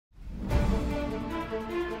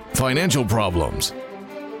financial problems,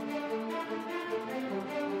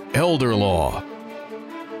 elder law,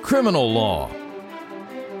 criminal law,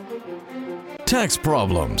 tax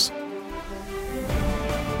problems,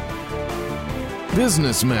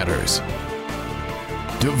 business matters,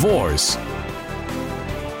 divorce,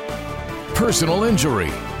 personal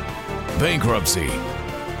injury, bankruptcy,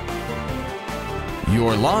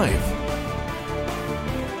 your life,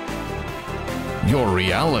 your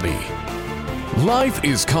reality. Life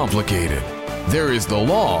is complicated. There is the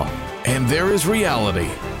law and there is reality.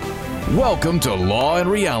 Welcome to Law and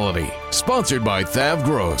Reality, sponsored by Thav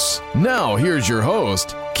Gross. Now here's your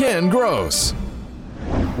host, Ken Gross.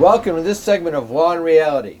 Welcome to this segment of Law and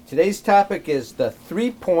Reality. Today's topic is the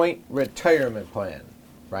 3-point retirement plan.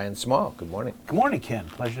 Brian Small, good morning. Good morning, Ken.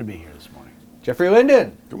 Pleasure to be here this morning. Jeffrey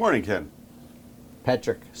Linden. Good morning, Ken.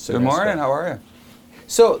 Patrick Sinesco. Good morning. How are you?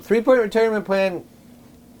 So, 3-point retirement plan,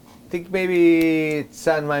 I think maybe it's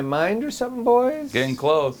on my mind or something, boys? Getting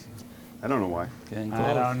close. I don't know why. Getting close.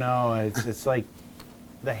 I don't know. It's like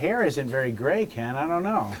the hair isn't very gray, Ken. I don't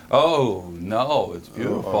know. Oh, no. It's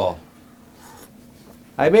beautiful.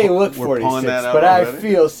 I may look We're 46, pulling that out but I already?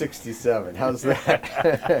 feel 67. How's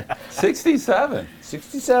that? 67.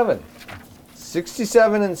 67.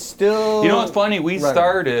 67 and still... You know, it's funny. We running.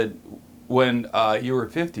 started when you were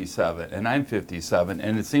 57, and I'm 57,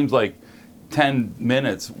 and it seems like 10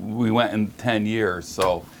 minutes we went in 10 years.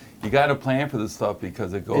 So you got to plan for this stuff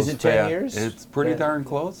because it goes Is it fast. 10 years? It's pretty Yeah. darn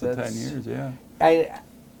close to 10 That's- years, yeah.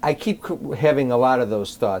 I keep having a lot of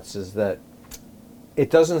those thoughts, is that it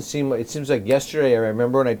doesn't seem, it seems like yesterday. I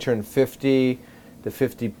remember when I turned 50, the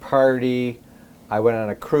 50 party, I went on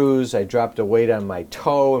a cruise, I dropped a weight on my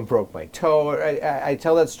toe and broke my toe. I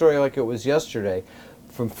tell that story like it was yesterday.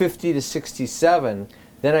 From 50 to 67,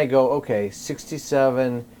 then I go, okay,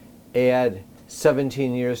 67, add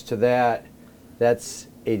 17 years to that, that's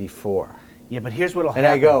 84. Yeah, but here's what'll And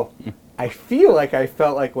happen. I go, I feel like I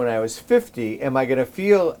felt like when I was 50. Am I going to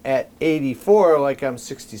feel at 84 like I'm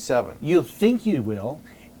 67? You'll think you will,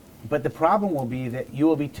 but the problem will be that you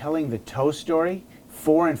will be telling the toe story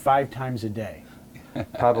 4 and 5 times a day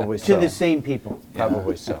Probably to so. the same people.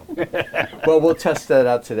 Probably so. Well, we'll test that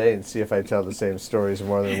out today and see if I tell the same stories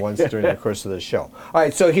more than once during the course of the show. All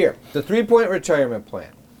right, so here, the 3-point retirement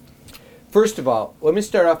plan. First of all, let me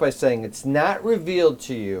start off by saying it's not revealed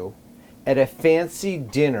to you at a fancy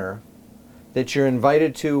dinner that you're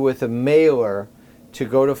invited to with a mailer to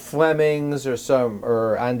go to Fleming's or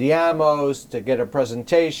Andiamo's to get a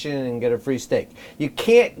presentation and get a free steak. You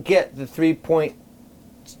can't get the 3-point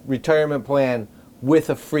retirement plan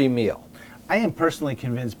with a free meal. I am personally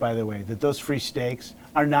convinced, by the way, that those free steaks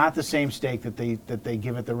are not the same steak that they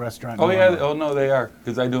give at the restaurant. Oh, yeah. normally. Oh, no, they are,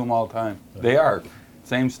 because I do them all the time. They are.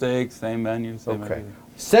 Same steak, same menu, same Okay. everything.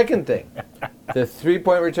 Second thing, the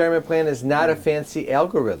 3-point retirement plan is not a fancy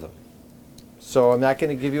algorithm. So I'm not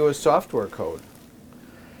going to give you a software code.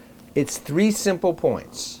 It's 3 simple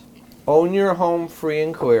points. Own your home free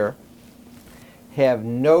and clear, have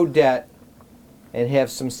no debt, and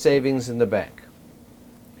have some savings in the bank.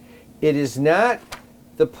 It is not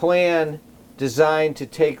the plan designed to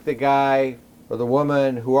take the guy or the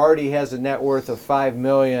woman who already has a net worth of $5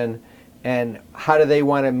 million and how do they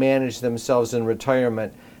want to manage themselves in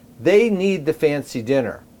retirement. They need the fancy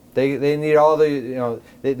dinner. They need all the,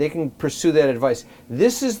 they can pursue that advice.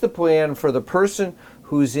 This is the plan for the person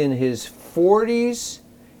who's in his 40s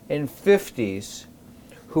and 50s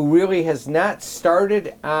who really has not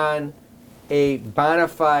started on a bona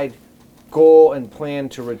fide goal and plan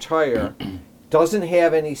to retire, doesn't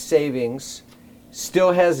have any savings,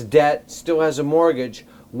 still has debt, still has a mortgage.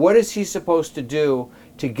 What is he supposed to do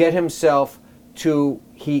to get himself to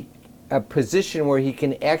a position where he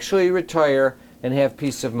can actually retire and have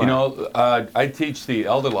peace of mind? You know, I teach the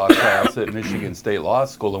elder law class at Michigan State Law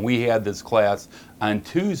School, and we had this class on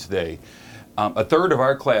Tuesday. A third of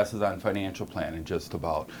our class is on financial planning, just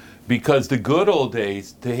about. Because the good old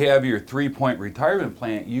days, to have your 3-point retirement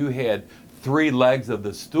plan, you had 3 legs of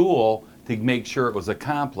the stool to make sure it was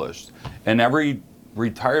accomplished. And every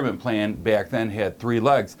retirement plan back then had 3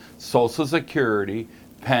 legs: Social Security,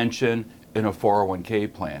 pension, in a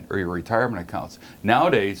 401k plan or your retirement accounts.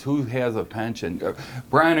 Nowadays, who has a pension?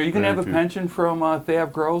 Brian, are you going to have a pension from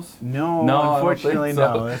Thav Gross? No, No, unfortunately, I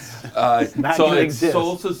don't no. think so. It's not So gonna it's exist.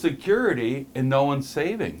 Social Security, and no one's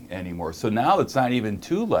saving anymore. So now it's not even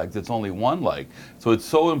 2 legs; it's only 1 leg. So it's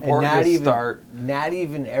so And important to start. not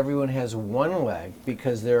even everyone has 1 leg,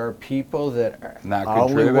 because there are people that Not only want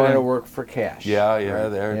to contributing. work for cash. Yeah, Right?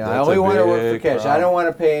 there. I that's only a want to work for big cash. I problem. don't want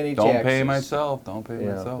to pay any Don't taxes. pay myself. Don't pay You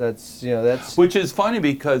know, myself. that's that's Which is funny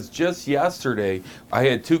because just yesterday, I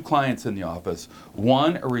had 2 clients in the office.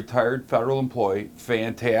 One, a retired federal employee,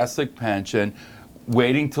 fantastic pension,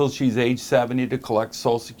 waiting till she's age 70 to collect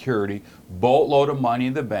Social Security, boatload of money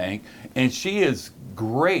in the bank, and she is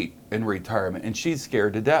great in retirement, and she's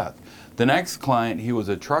scared to death. The next client, he was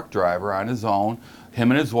a truck driver on his own,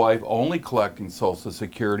 him and his wife only collecting Social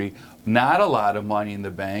Security, not a lot of money in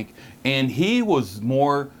the bank, and he was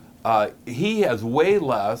more, he has way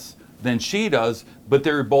less than she does, but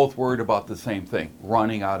they're both worried about the same thing,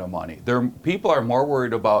 running out of money. People are more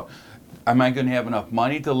worried about, am I going to have enough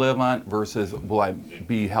money to live on versus will I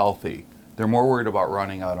be healthy? They're more worried about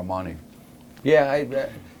running out of money. Yeah,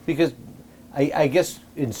 because I guess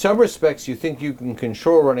in some respects you think you can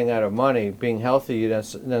control running out of money. Being healthy, you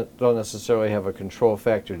don't necessarily have a control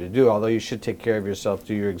factor to do, although you should take care of yourself,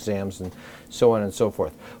 do your exams, and so on and so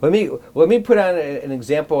forth. Let me put on an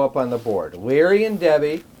example up on the board. Larry and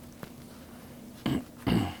Debbie,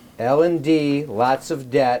 L&D, lots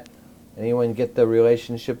of debt. Anyone get the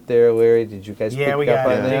relationship there, Larry? Did you guys pick up on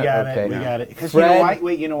that? We got it. Because Fred,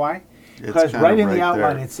 you know why? Because right in the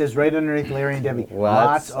outline, it says right underneath Larry and Debbie,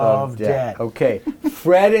 lots of debt. Okay.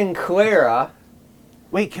 Fred and Clara.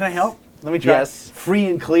 Wait, can I help? Let me try. Yes. Free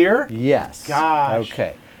and clear? Yes. Gosh.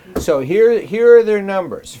 Okay. So here are their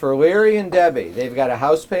numbers. For Larry and Debbie, they've got a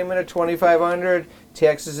house payment of $2,500,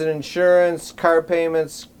 taxes and insurance, car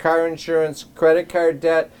payments, car insurance, credit card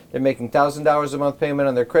debt. They're making $1,000 a month payment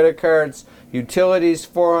on their credit cards. Utilities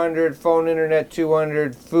 $400, phone, internet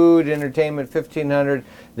 $200, food, entertainment $1,500.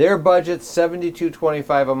 Their budget's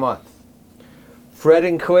 $72.25 a month. Fred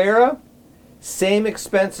and Clara, same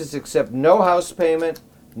expenses except no house payment,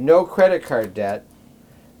 no credit card debt.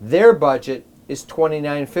 Their budget is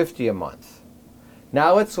 $29.50 a month.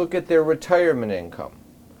 Now let's look at their retirement income.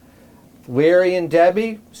 Larry and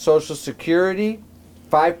Debbie, Social Security,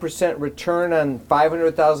 5% return on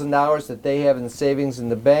 $500,000 that they have in savings in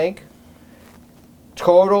the bank.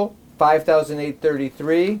 Total,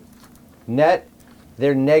 $5,833. Net,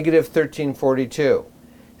 they're negative $1,342.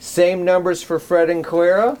 Same numbers for Fred and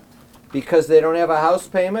Clara. Because they don't have a house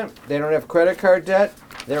payment, they don't have credit card debt,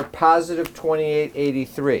 they're positive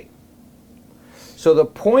 $28.83. So the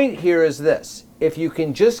point here is this. If you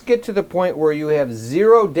can just get to the point where you have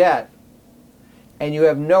zero debt and you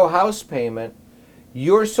have no house payment,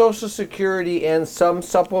 your Social Security and some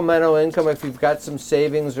supplemental income, if you've got some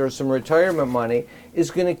savings or some retirement money,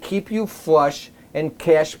 is going to keep you flush and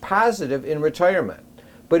cash positive in retirement.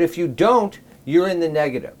 But if you don't, you're in the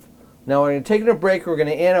negative. Now we're going to take a break, we're going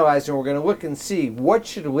to analyze, and we're going to look and see what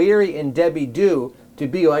should Larry and Debbie do to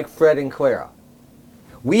be like Fred and Clara.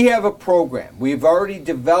 We have a program. We've already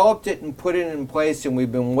developed it and put it in place, and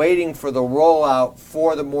we've been waiting for the rollout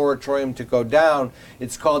for the moratorium to go down.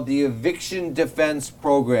 It's called the Eviction Defense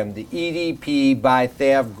Program, the EDP by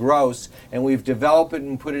Thav Gross, and we've developed it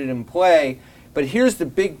and put it in play. But here's the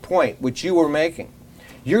big point, which you were making.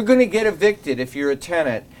 You're going to get evicted if you're a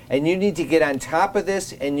tenant, and you need to get on top of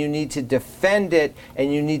this, and you need to defend it,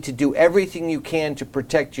 and you need to do everything you can to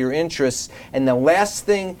protect your interests. And the last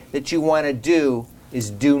thing that you want to do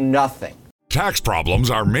is do nothing. Tax problems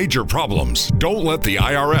are major problems. Don't let the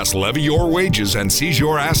IRS levy your wages and seize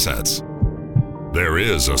your assets. There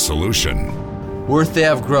is a solution. We're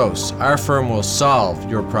Thav Gross. Our firm will solve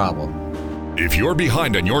your problem. If you're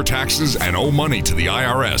behind on your taxes and owe money to the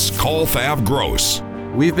IRS, call Thav Gross.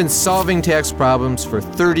 We've been solving tax problems for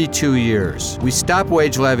 32 years. We stop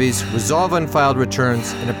wage levies, resolve unfiled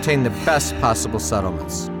returns, and obtain the best possible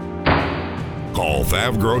settlements. Call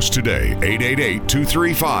Thav Gross today,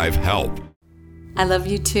 888-235-HELP. I love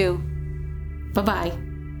you too. Bye-bye.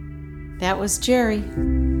 That was Jerry.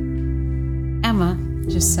 Emma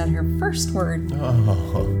just said her first word.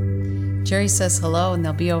 Oh. Jerry says hello and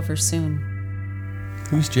they'll be over soon.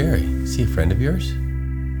 Who's Jerry? Is he a friend of yours?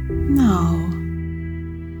 No.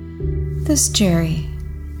 This Jerry.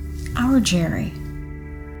 Our Jerry.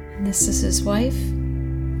 And this is his wife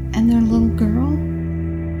and their little girl.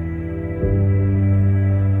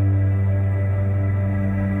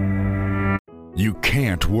 You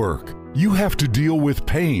can't work. You have to deal with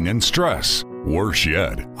pain and stress. Worse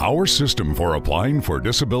yet, our system for applying for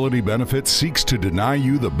disability benefits seeks to deny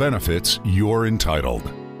you the benefits you're entitled.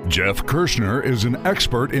 Jeff Kirschner is an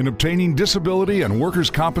expert in obtaining disability and workers'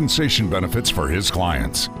 compensation benefits for his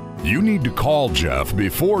clients. You need to call Jeff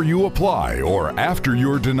before you apply or after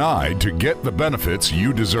you're denied to get the benefits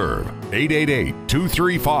you deserve.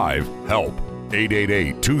 888-235-HELP.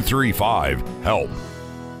 888-235-HELP.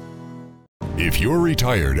 If you're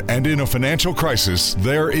retired and in a financial crisis,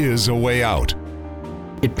 there is a way out.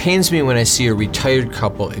 It pains me when I see a retired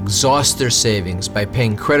couple exhaust their savings by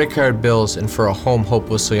paying credit card bills and for a home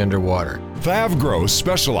hopelessly underwater. Thav Gross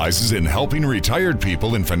specializes in helping retired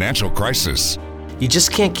people in financial crisis. You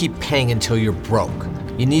just can't keep paying until you're broke.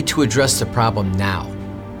 You need to address the problem now.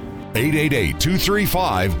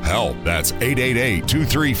 888-235-HELP. That's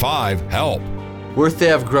 888-235-HELP. We're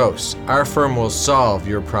Thav Gross. Our firm will solve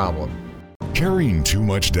your problem. Carrying too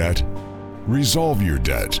much debt? Resolve your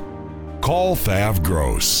debt. Call Thav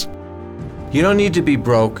Gross. You don't need to be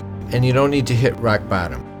broke, and you don't need to hit rock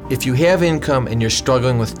bottom. If you have income and you're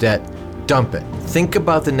struggling with debt, dump it. Think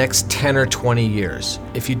about the next 10 or 20 years.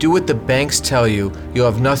 If you do what the banks tell you, you'll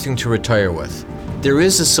have nothing to retire with. There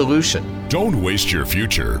is a solution. Don't waste your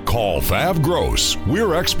future. Call Thav Gross.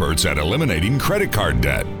 We're experts at eliminating credit card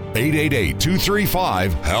debt.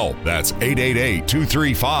 888-235-HELP. That's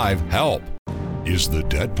 888-235-HELP. Is the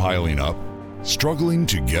debt piling up? Struggling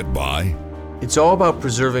to get by? It's all about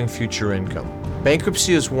preserving future income.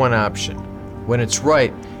 Bankruptcy is one option. When it's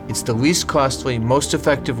right, it's the least costly, most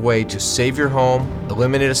effective way to save your home,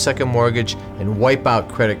 eliminate a second mortgage, and wipe out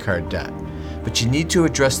credit card debt. But you need to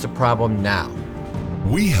address the problem now.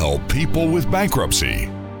 We help people with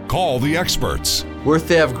bankruptcy. Call the experts. We're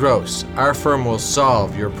Thav Gross. Our firm will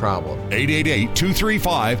solve your problem.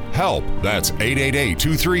 888-235-HELP. That's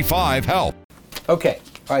 888-235-HELP. Okay.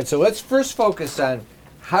 All right, so let's first focus on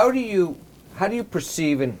how do you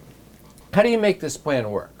perceive and how do you make this plan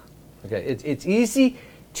work? Okay, it's easy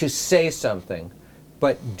to say something,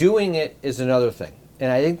 but doing it is another thing.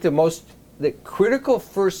 And I think the critical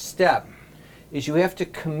first step is you have to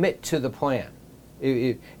commit to the plan.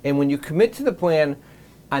 And when you commit to the plan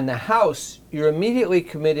on the house, you're immediately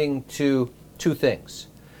committing to two things.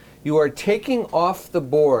 You are taking off the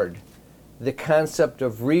board the concept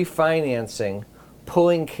of refinancing,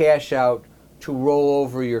 pulling cash out to roll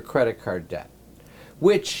over your credit card debt,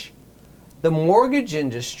 which the mortgage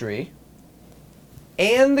industry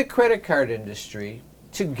and the credit card industry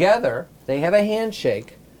together, they have a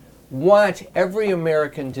handshake, want every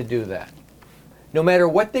American to do that. No matter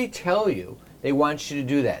what they tell you, they want you to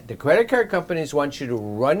do that. The credit card companies want you to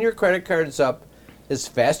run your credit cards up as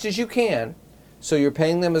fast as you can, so you're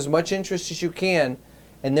paying them as much interest as you can,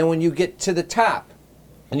 and then when you get to the top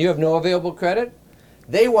and you have no available credit,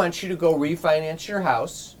 they want you to go refinance your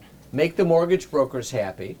house, make the mortgage brokers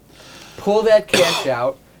happy, pull that cash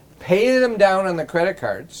out, pay them down on the credit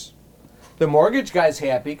cards. The mortgage guy's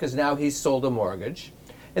happy because now he's sold a mortgage.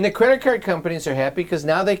 And the credit card companies are happy because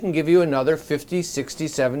now they can give you another $50,000,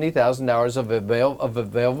 $60,000,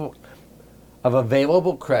 $70,000 of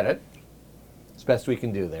available credit. It's best we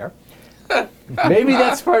can do there. Maybe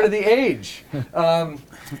that's part of the age.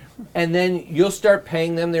 And then you'll start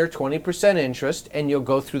paying them their 20% interest, and you'll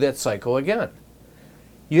go through that cycle again.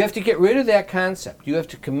 You have to get rid of that concept. You have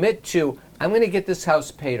to commit to, I'm going to get this house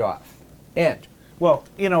paid off. And Well,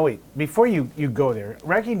 wait, before you go there,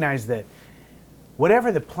 recognize that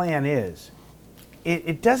whatever the plan is,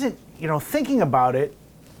 it doesn't, thinking about it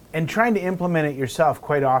and trying to implement it yourself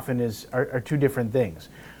quite often are two different things.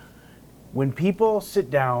 When people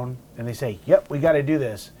sit down and they say, yep, we got to do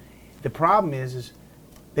this, the problem is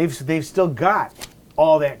they've still got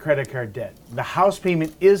all that credit card debt. The house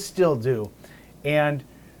payment is still due. And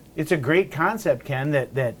it's a great concept, Ken,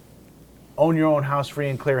 that own your own house free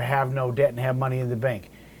and clear, have no debt, and have money in the bank.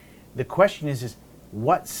 The question is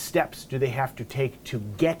what steps do they have to take to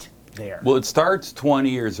get there? Well, it starts 20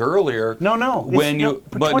 years earlier. No. When you're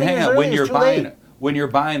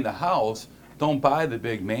buying the house, don't buy the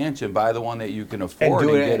big mansion. Buy the one that you can afford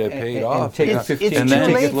and get it paid off. It's too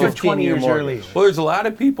late for 20 years earlier. Well, there's a lot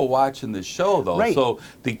of people watching the show, though. Right. So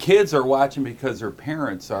the kids are watching because their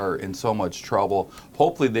parents are in so much trouble.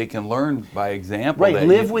 Hopefully they can learn by example. Right, that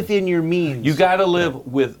live within your means. You got to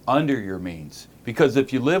live under your means. Because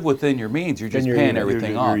if you live within your means, you're just paying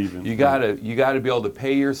everything off. You gotta be able to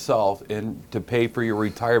pay yourself and to pay for your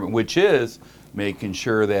retirement, which is making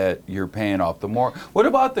sure that you're paying off the mortgage. What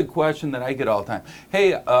about the question that I get all the time?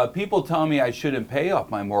 Hey, people tell me I shouldn't pay off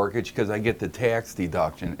my mortgage because I get the tax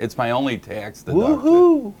deduction. It's my only tax deduction.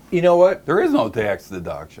 Woohoo! you know what? There is no tax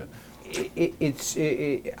deduction.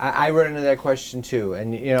 I run into that question too.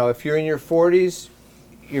 And if you're in your 40s,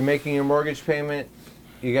 you're making your mortgage payment,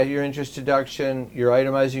 you got your interest deduction, you're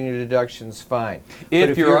itemizing your deductions, fine.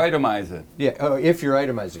 If you're itemizing. Yeah, if you're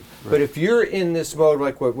itemizing. Right. But if you're in this mode,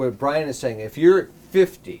 like what Brian is saying, if you're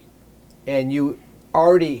 50 and you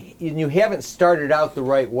haven't started out the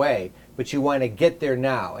right way, but you want to get there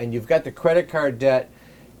now, and you've got the credit card debt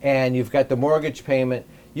and you've got the mortgage payment,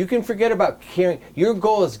 You can forget about carrying. Your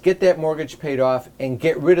goal is get that mortgage paid off and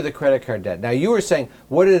get rid of the credit card debt. Now, you were saying,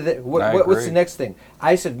 what's the next thing?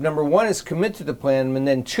 I said, number one is commit to the plan, and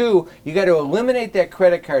then two, you got to eliminate that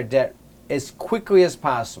credit card debt as quickly as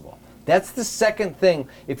possible. That's the second thing.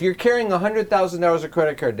 If you're carrying $100,000 of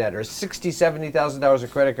credit card debt or $60,000, $70,000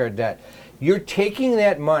 of credit card debt, you're taking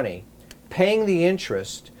that money, paying the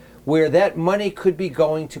interest, where that money could be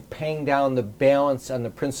going to paying down the balance on the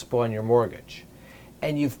principal on your mortgage.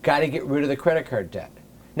 And you've got to get rid of the credit card debt.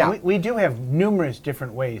 Now, we do have numerous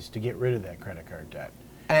different ways to get rid of that credit card debt.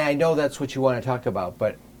 And I know that's what you want to talk about,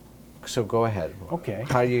 but so go ahead. Okay.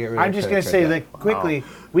 How do you get rid of I'm just going to say that quickly.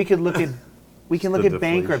 We could look at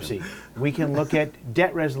bankruptcy. We can look at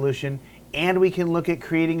debt resolution, and we can look at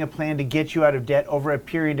creating a plan to get you out of debt over a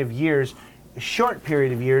period of years, a short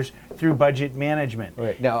period of years, through budget management.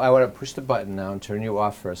 Right. Now, I want to push the button now and turn you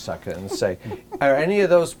off for a second and say, are any of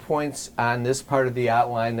those points on this part of the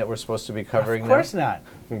outline that we're supposed to be covering now? Of course not.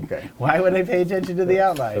 Okay. Why would I pay attention to the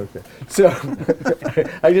outline? Okay. So,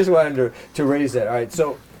 I just wanted to raise that. All right.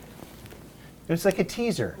 So, it's like a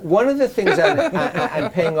teaser. one of the things on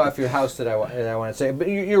paying off your house that I want to say, but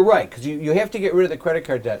you're right, because you have to get rid of the credit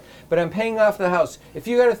card debt. But I'm paying off the house. If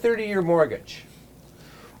you got a 30-year mortgage,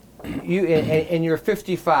 and you're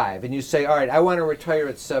 55, and you say, all right, I want to retire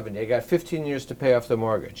at 70. I got 15 years to pay off the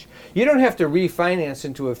mortgage. You don't have to refinance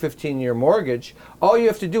into a 15-year mortgage. All you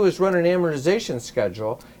have to do is run an amortization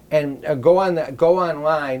schedule and go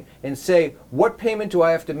online and say, what payment do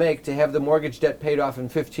I have to make to have the mortgage debt paid off in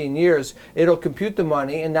 15 years? It'll compute the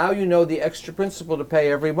money, and now you know the extra principal to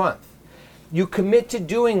pay every month. You commit to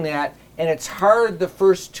doing that, and it's hard the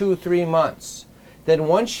first 2-3 months. Then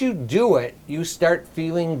once you do it, you start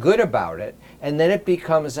feeling good about it, and then it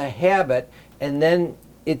becomes a habit, and then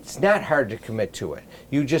it's not hard to commit to it.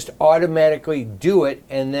 You just automatically do it,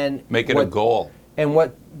 and then Make it a goal. And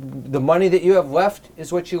what the money that you have left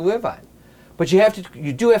is what you live on. But you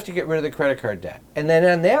do have to get rid of the credit card debt. And then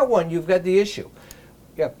on that one, you've got the issue.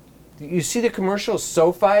 Yeah. You see the commercials,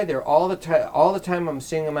 SoFi, they're all the time I'm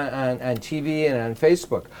seeing them on TV and on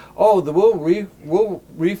Facebook. Oh, we'll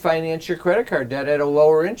refinance your credit card debt at a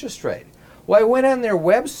lower interest rate. Well, I went on their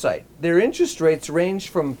website. Their interest rates range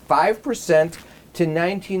from 5% to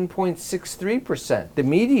 19.63%. The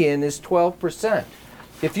median is 12%.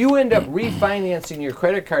 If you end up refinancing your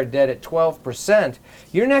credit card debt at 12%,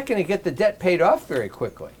 you're not going to get the debt paid off very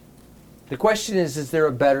quickly. The question is there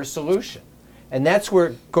a better solution? And that's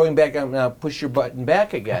where, going back, I'm now push your button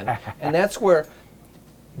back again, and that's where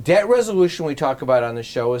debt resolution we talk about on the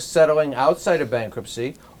show is settling outside of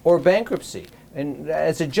bankruptcy or bankruptcy. And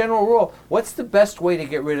as a general rule, what's the best way to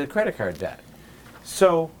get rid of credit card debt?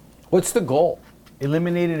 So, what's the goal?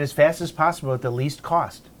 Eliminate it as fast as possible at the least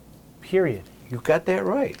cost. Period. You got that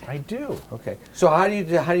right. I do. Okay. So how do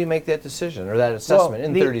you make that decision or that assessment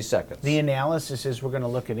in 30 seconds? The analysis is we're going to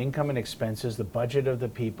look at income and expenses, the budget of the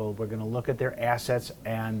people. We're going to look at their assets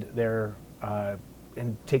and their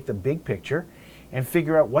and take the big picture and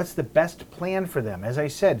figure out what's the best plan for them. As I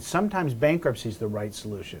said, sometimes bankruptcy is the right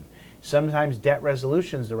solution. Sometimes debt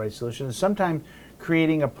resolution is the right solution. And sometimes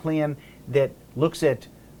creating a plan that looks at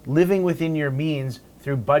living within your means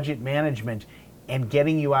through budget management and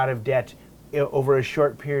getting you out of debt over a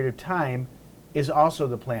short period of time is also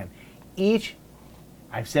the plan.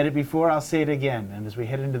 I've said it before, I'll say it again, and as we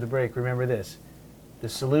head into the break, remember this: the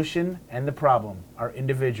solution and the problem are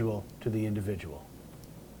individual to the individual.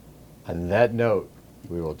 On that note,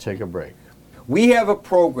 we will take a break. We have a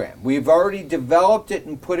program. We've already developed it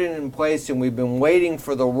and put it in place, and we've been waiting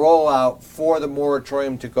for the rollout for the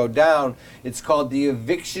moratorium to go down. It's called the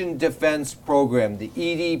Eviction Defense Program, the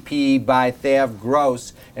EDP by Thav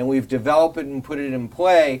Gross, and we've developed it and put it in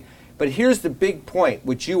play. But here's the big point,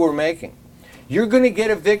 which you were making. You're going to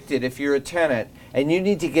get evicted if you're a tenant, and you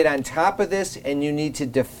need to get on top of this, and you need to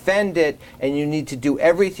defend it, and you need to do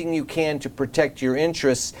everything you can to protect your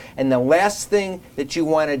interests. And the last thing that you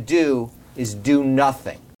want to do is do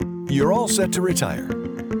nothing. You're all set to retire.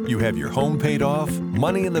 You have your home paid off,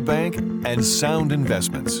 money in the bank, and sound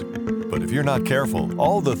investments. But if you're not careful,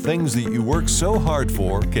 all the things that you work so hard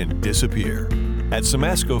for can disappear. At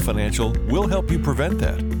Samasco Financial, we'll help you prevent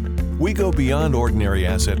that. We go beyond ordinary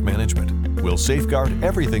asset management. We'll safeguard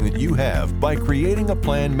everything that you have by creating a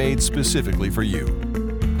plan made specifically for you.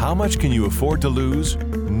 How much can you afford to lose?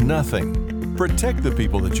 Nothing. Protect the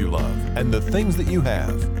people that you love and the things that you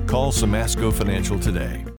have. Call Samasco Financial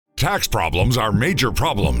today. Tax problems are major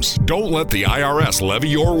problems. Don't let the IRS levy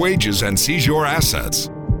your wages and seize your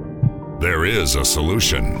assets. There is a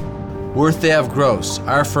solution. We're Thav Gross.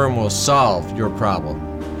 Our firm will solve your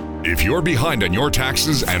problem. If you're behind on your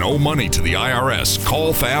taxes and owe money to the IRS,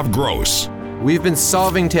 call Thav Gross. We've been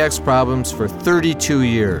solving tax problems for 32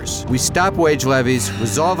 years. We stop wage levies,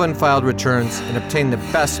 resolve unfiled returns, and obtain the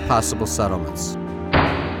best possible settlements.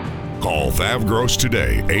 Call Thav Gross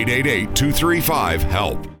today,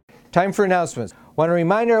 888-235-HELP. Time for announcements. Want to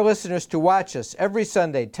remind our listeners to watch us every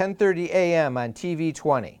Sunday, 10:30 a.m. on TV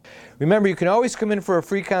 20. Remember, you can always come in for a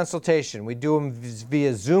free consultation. We do them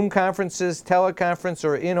via Zoom conferences, teleconference,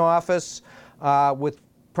 or in office with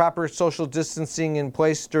proper social distancing in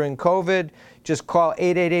place during COVID. Just call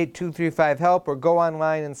 888-235-HELP or go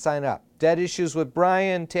online and sign up. Debt issues with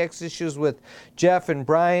Brian, tax issues with Jeff and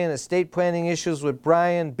Brian, estate planning issues with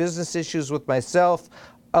Brian, business issues with myself,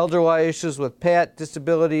 elder law issues with Pat,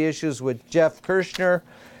 disability issues with Jeff Kirshner.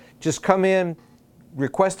 Just come in,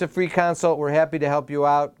 request a free consult. We're happy to help you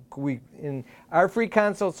out. Our free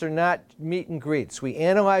consults are not meet and greets. We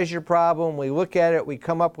analyze your problem, we look at it, we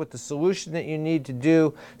come up with the solution that you need to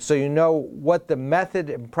do so you know what the method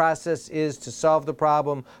and process is to solve the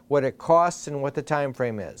problem, what it costs, and what the time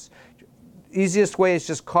frame is. Easiest way is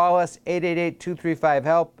just call us,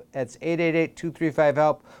 888-235-HELP. That's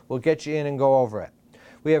 888-235-HELP. We'll get you in and go over it.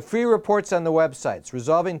 We have free reports on the websites,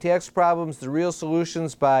 Resolving Tax Problems, The Real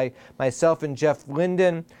Solutions by myself and Jeff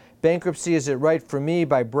Linden, Bankruptcy, Is It Right for Me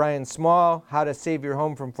by Brian Small, How to Save Your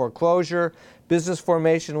Home from Foreclosure, Business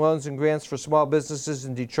Formation, Loans and Grants for Small Businesses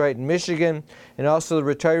in Detroit and Michigan, and also The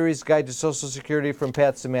Retiree's Guide to Social Security from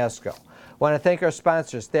Pat Simasko. I want to thank our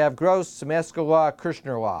sponsors, Thav Gross, Simasko Law,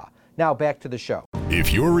 Kirshner Law. Now back to the show.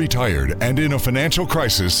 If you're retired and in a financial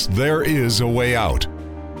crisis, there is a way out.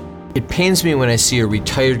 It pains me when I see a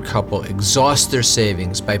retired couple exhaust their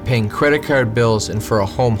savings by paying credit card bills and for a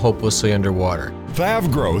home hopelessly underwater. Thav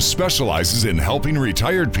Gross specializes in helping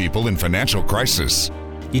retired people in financial crisis.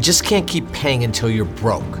 You just can't keep paying until you're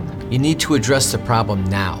broke. You need to address the problem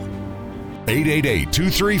now.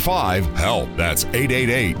 888-235-HELP. That's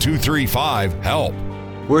 888-235-HELP.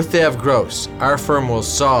 We're Thav Gross. Our firm will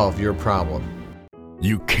solve your problem.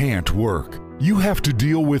 You can't work. You have to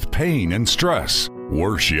deal with pain and stress.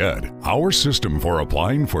 Worse yet, our system for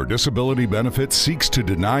applying for disability benefits seeks to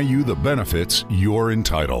deny you the benefits you're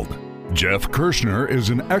entitled. Jeff Kirshner is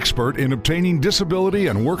an expert in obtaining disability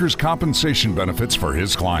and workers' compensation benefits for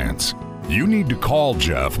his clients. You need to call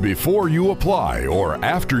Jeff before you apply or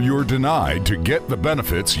after you're denied to get the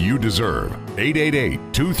benefits you deserve.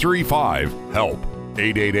 888-235-HELP.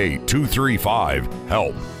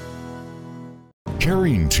 888-235-HELP.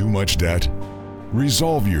 Carrying too much debt?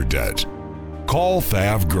 Resolve your debt. Call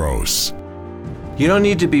Thav Gross. You don't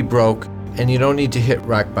need to be broke, and you don't need to hit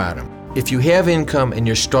rock bottom. If you have income and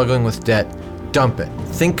you're struggling with debt, dump it.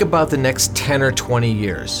 Think about the next 10 or 20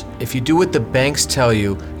 years. If you do what the banks tell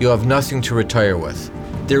you, you'll have nothing to retire with.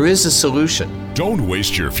 There is a solution. Don't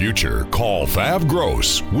waste your future. Call Thav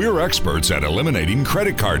Gross. We're experts at eliminating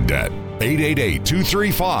credit card debt.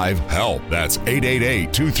 888-235-HELP. That's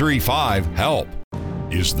 888-235-HELP.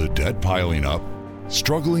 Is the debt piling up?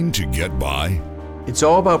 Struggling to get by? It's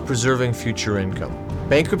all about preserving future income.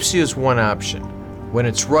 Bankruptcy is one option. When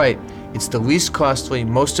it's right, it's the least costly,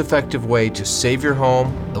 most effective way to save your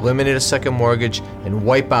home, eliminate a second mortgage, and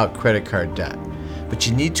wipe out credit card debt. But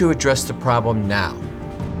you need to address the problem now.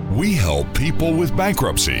 We help people with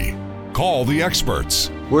bankruptcy. Call the experts.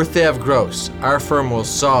 We're Thav Gross. Our firm will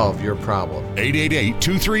solve your problem.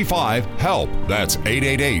 888-235-HELP. That's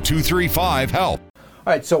 888-235-HELP. All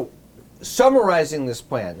right, so summarizing this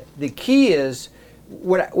plan, the key is,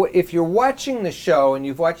 if you're watching the show and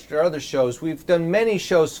you've watched our other shows, we've done many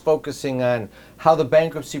shows focusing on how the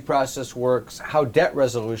bankruptcy process works, how debt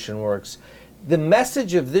resolution works. The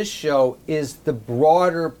message of this show is the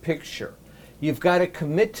broader picture. You've got to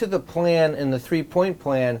commit to the plan and the 3-point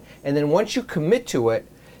plan, and then once you commit to it,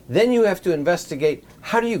 then you have to investigate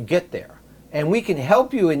how do you get there. And we can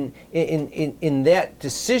help you in that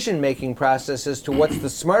decision-making process as to what's the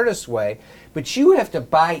smartest way, but you have to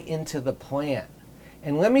buy into the plan.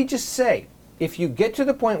 And let me just say, if you get to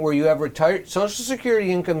the point where you have retired Social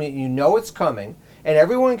Security income, you know it's coming, and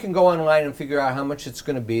everyone can go online and figure out how much it's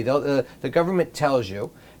going to be. The government tells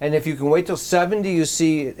you. And if you can wait till 70, you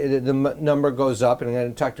see the number goes up, and I'm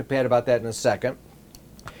going to talk to Pat about that in a second.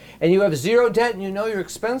 And you have zero debt and you know your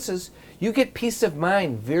expenses, you get peace of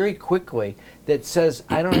mind very quickly that says,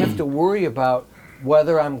 I don't have to worry about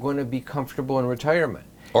whether I'm going to be comfortable in retirement.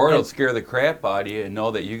 Or it'll scare the crap out of you and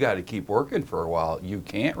know that you got to keep working for a while. You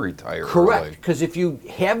can't retire Correct, early. because if you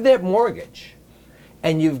have that mortgage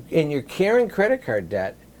and you're carrying credit card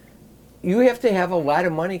debt, you have to have a lot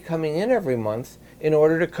of money coming in every month in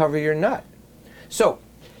order to cover your nut. So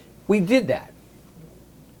we did that.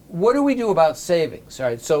 what do we do about savings? All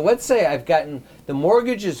right, so let's say I've gotten, the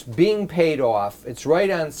mortgage is being paid off, it's right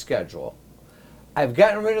on schedule. I've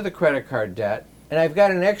gotten rid of the credit card debt, and I've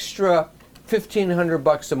got an extra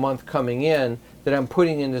 $1,500 a month coming in that I'm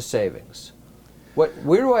putting into savings.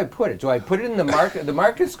 Where do I put it? Do I put it in the market? The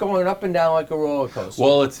market's going up and down like a roller coaster.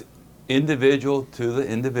 Well, it's individual to the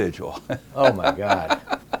individual. Oh my God.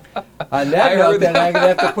 On that note, then I'm going to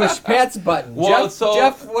have to push Pat's button. Well,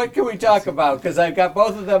 Jeff, what can we talk about? Because I've got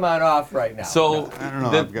both of them on off right now. So I don't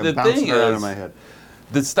know. I've got the bouncing thing around is, in my head.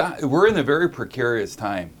 we're in a very precarious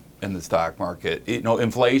time in the stock market.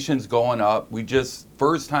 Inflation's going up.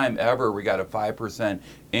 First time ever, we got a 5%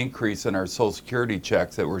 increase in our Social Security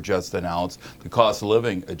checks that were just announced, the cost of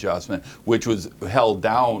living adjustment, which was held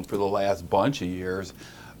down for the last bunch of years.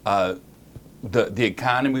 The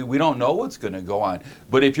economy, we don't know what's going to go on.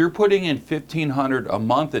 But if you're putting in $1,500 a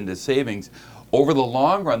month into savings, over the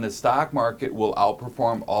long run, the stock market will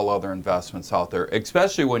outperform all other investments out there,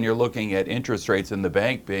 especially when you're looking at interest rates in the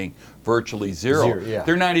bank being virtually zero. Yeah.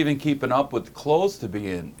 They're not even keeping up with close to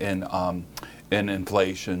being in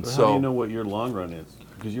inflation. But how do you know what your long run is?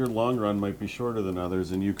 Because your long run might be shorter than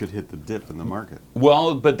others, and you could hit the dip in the market.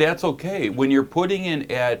 Well, but that's okay. When you're putting in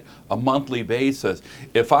at a monthly basis,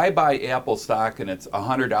 if I buy Apple stock and it's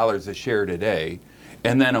 $100 a share today,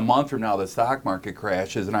 and then a month from now the stock market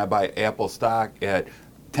crashes and I buy Apple stock at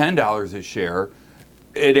 $10 a share,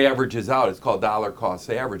 it averages out. It's called dollar cost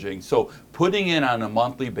averaging. So putting in on a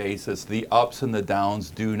monthly basis, the ups and the downs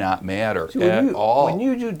do not matter at all. When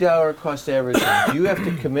you do dollar cost averaging, do you have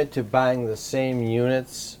to commit to buying the same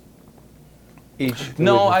units each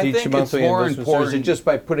I each think it's monthly more investment? Or is it important. just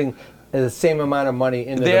by putting the same amount of money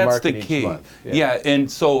into the That's market the key. each month? Yeah, and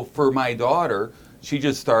so for my daughter, she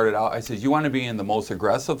just started out. I said, you want to be in the most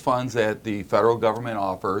aggressive funds that the federal government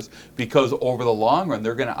offers, because over the long run,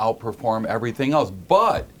 they're going to outperform everything else.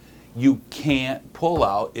 But you can't pull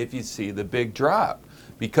out if you see the big drop,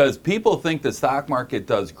 because people think the stock market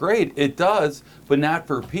does great. It does, but not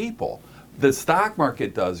for people. The stock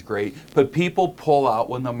market does great, but people pull out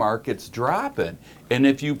when the market's dropping. And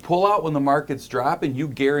if you pull out when the market's dropping, you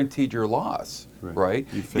guaranteed your loss, right?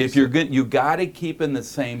 If you're good, you got to keep in the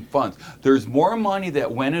same funds. There's more money that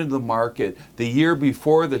went into the market the year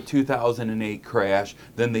before the 2008 crash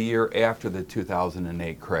than the year after the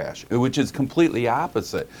 2008 crash, which is completely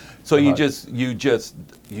opposite. So you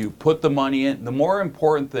put the money in. The more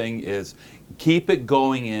important thing is keep it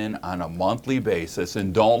going in on a monthly basis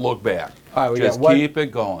and don't look back. All right, just keep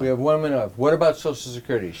it going. We have 1 minute left. What about Social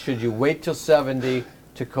Security? Should you wait till 70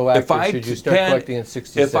 to collect, or should you start collecting at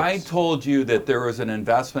 66? If I told you that there was an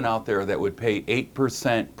investment out there that would pay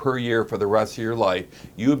 8% per year for the rest of your life,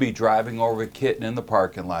 you would be driving over a kitten in the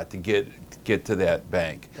parking lot to get to that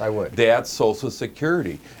bank. I would. That's Social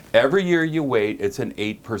Security. Every year you wait, it's an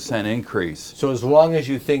 8% increase. So as long as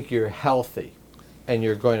you think you're healthy, and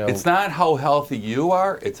you're going to... It's not how healthy you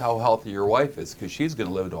are, it's how healthy your wife is, because she's going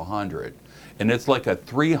to live to 100. And it's like a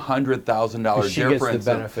 $300,000 difference. She gets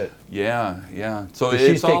the benefit. Yeah. So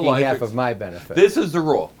she's taking half of my benefit. This is the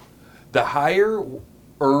rule. The higher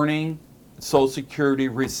earning Social Security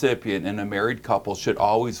recipient in a married couple should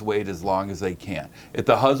always wait as long as they can. If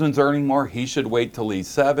the husband's earning more, he should wait till he's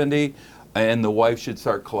 70, and the wife should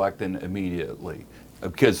start collecting immediately.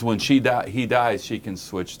 Because when he dies, she can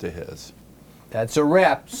switch to his. That's a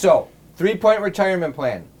wrap. So, 3-point retirement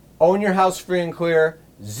plan. Own your house free and clear,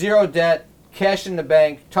 0 debt, cash in the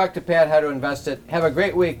bank. Talk to Pat how to invest it. Have a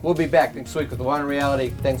great week. We'll be back next week with Law and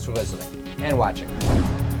Reality. Thanks for listening and watching.